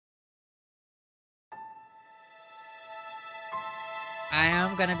I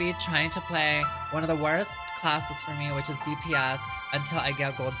am gonna be trying to play one of the worst classes for me, which is DPS, until I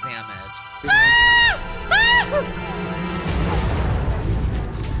get gold damage.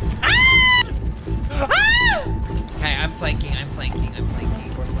 Okay, I'm flanking.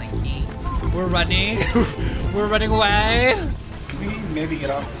 We're flanking. We're running. We're running away. Can we maybe get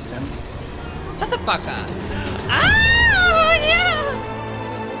off the sim? Shut the fuck up. Oh, yeah.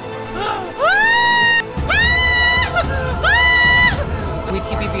 We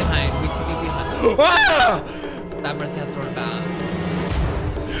TP behind. That Mercy has thrown back.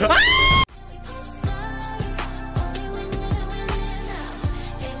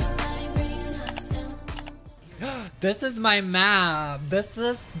 This is my map. This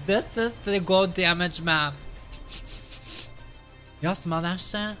is the gold damage map. Y'all smell that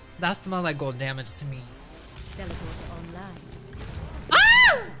shit? That smells like gold damage to me.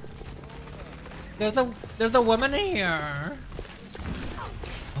 Ah! There's a woman in here.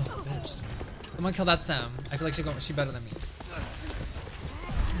 Oh, bitch. Someone kill that Sim. I feel like she better than me.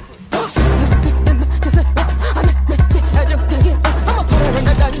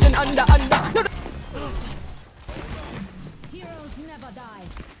 Heroes never die.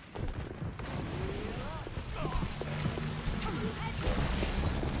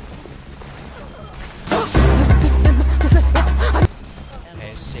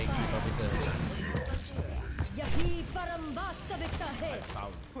 Hey, shake what we did.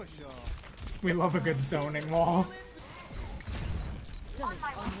 We love a good zoning wall.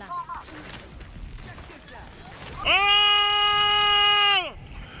 Oh!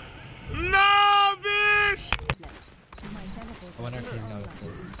 Lavish! I wonder if he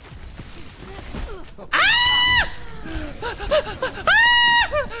notices.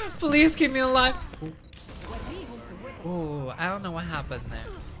 Please keep me alive. Ooh, I don't know what happened there.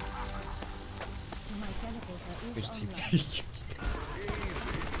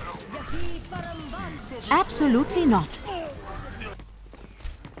 Absolutely not.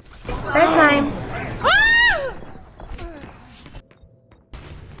 Third time.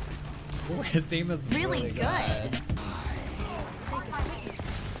 Ooh, his theme is really good.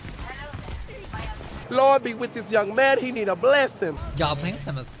 Lord be with this young man, he need a blessing. Y'all playing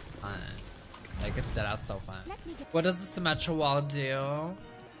Sim is fun. Like, it's dead out so fun. What does the Symmetra wall do?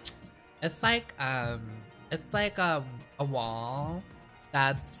 It's like a wall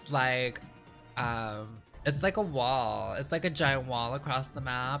that's like, it's like a wall. It's like a giant wall across the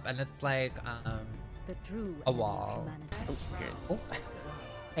map, and it's like, a wall. Oh.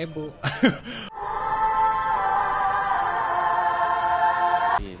 Hey, boo.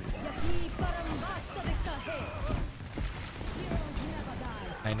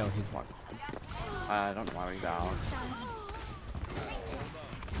 I know he's walking. I don't want to go.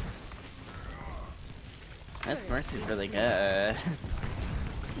 This Mercy's really good.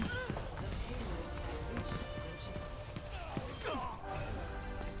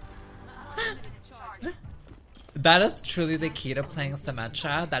 That is truly the key to playing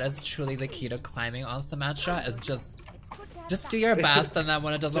Symmetra. That is truly the key to climbing on Symmetra. Is just do your best, and then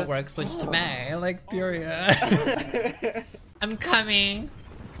when it doesn't work, switch to May. Like, period. I'm coming.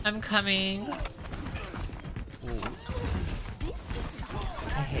 I'm coming.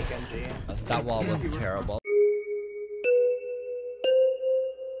 I hate Genji. That wall was terrible.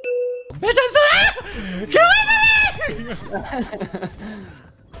 Bitch, I'm sorry! Get away from me!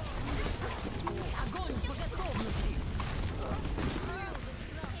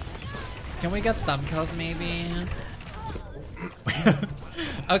 Can we get thumb kills, maybe?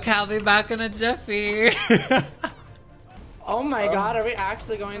 Okay, I'll be back in a jiffy. Oh my god, are we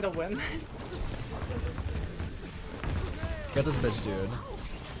actually going to win? Get this bitch, dude.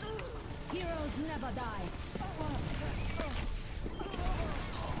 Heroes never die.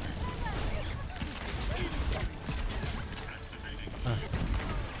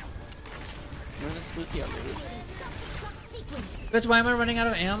 Bitch, why am I running out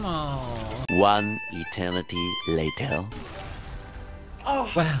of ammo? One eternity later. Oh,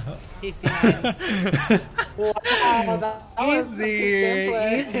 Wow. easy. Wow, that was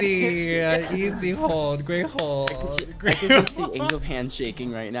Easy hold, great hold. I can just see Angel Pan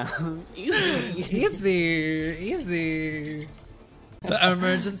shaking right now. Easy. The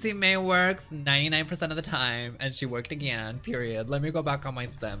emergency May works 99% of the time, and she worked again, period. Let me go back on my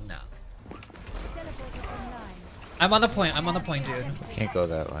stem now. I'm on the point, dude. Can't go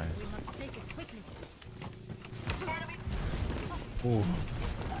that way. Ooh.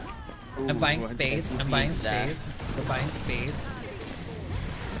 I'm buying space. I'm buying space.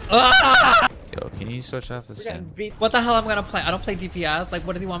 Ah! Yo, can you switch off the sim? What the hell I'm gonna play? I don't play DPS. Like,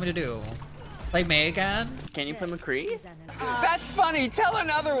 what does he want me to do? Like May again? Can you play McCree? That's funny. Tell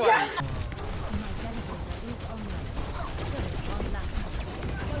another one.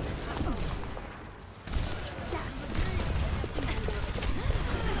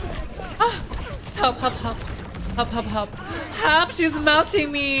 Help, help, help. Help, help, help. Help, she's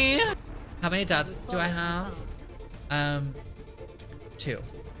melting me. How many deaths do I have? 2.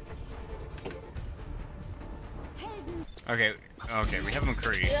 Okay, we have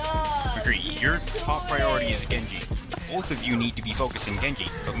McCree. McCree, your top priority is Genji. Both of you need to be focusing Genji,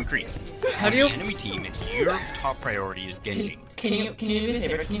 but McCree, How on do you- the enemy team, your top priority is Genji. Can you do me a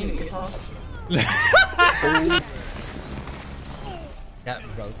favor? Can you mute yourself? That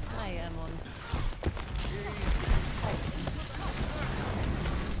roast. I am on.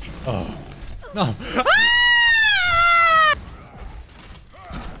 Oh. No.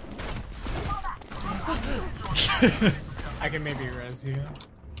 I can maybe res you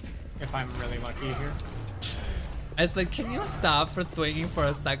if I'm really lucky here. I said, can you stop for swinging for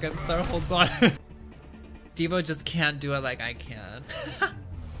a second, sir? Hold on. Stevo just can't do it like I can.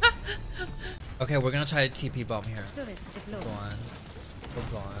 Okay, we're gonna try a TP bomb here. Hold on.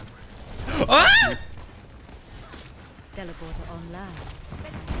 Hold on. Ah! Teleporter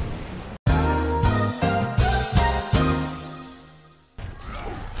online.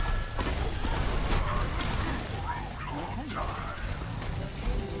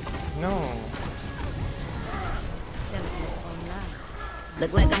 No.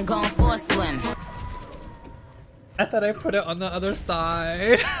 Look like I'm going for a swim. I thought I put it on the other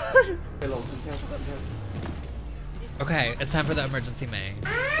side. Okay, it's time for the emergency May.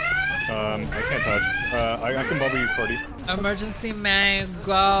 I can't touch. I can bubble you 40. Emergency May,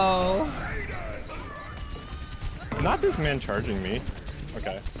 go. Not this man charging me.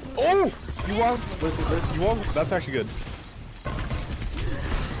 Okay. Oh! You want? You want? That's actually good.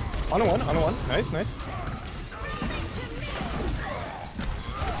 On a one, on a one. Nice, nice.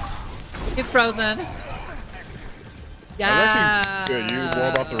 He's frozen. That's Yeah. actually good. You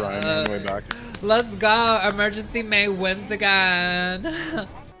walled off the Ryan on the way back. Let's go. Emergency May wins again.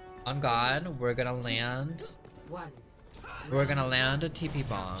 On God, we're gonna land. We're gonna land a TP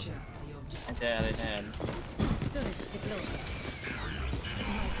bomb. I did.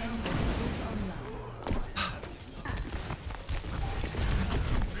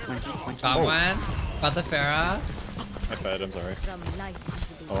 Got one. Got the Pharah. I fed, I'm sorry.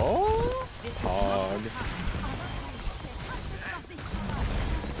 Oh! Hog.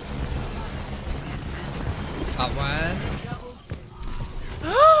 Got one.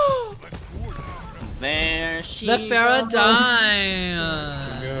 There she The Pharah goes.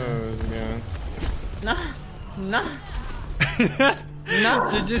 died. Goes, yeah. No.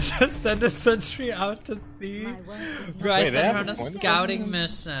 Did you just send a sentry out to sea? Bro, I Wait, they sent her have on a points? scouting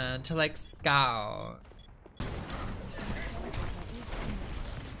mission to like scout.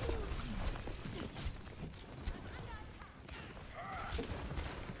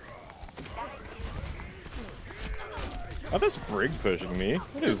 Oh, this Brig pushing me.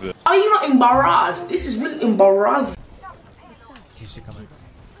 What is it? Are you not embarrassed? This is really embarrassing. Is she coming?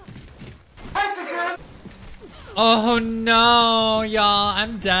 Oh no, y'all,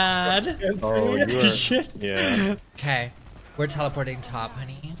 I'm dead. Oh, you are. Shit. Yeah. Okay, we're teleporting top,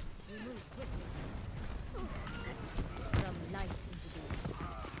 honey.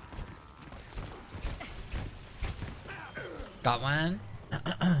 Got one.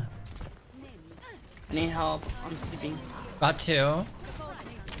 I need help. I'm sleeping. Got 2.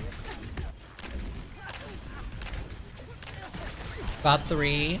 Got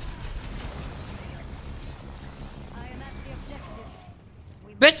 3.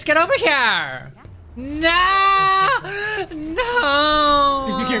 Bitch, get over here! No! No!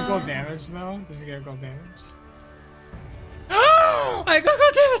 Did you get gold damage though? Did you get gold damage? I got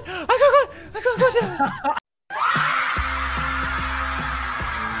gold damage! I got gold damage!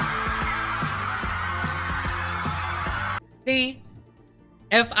 See?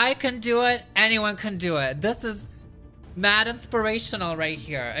 If I can do it, anyone can do it. This is mad inspirational right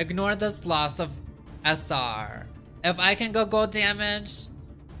here. Ignore this loss of SR. If I can go gold damage,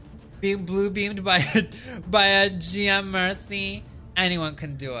 being blue beamed by a GM Mercy, anyone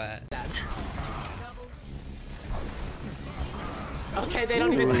can do it. Okay, they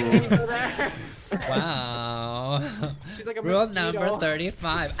don't even see each other. Wow. She's like a Rule mosquito. number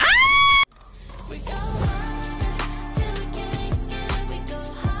 35. Ah!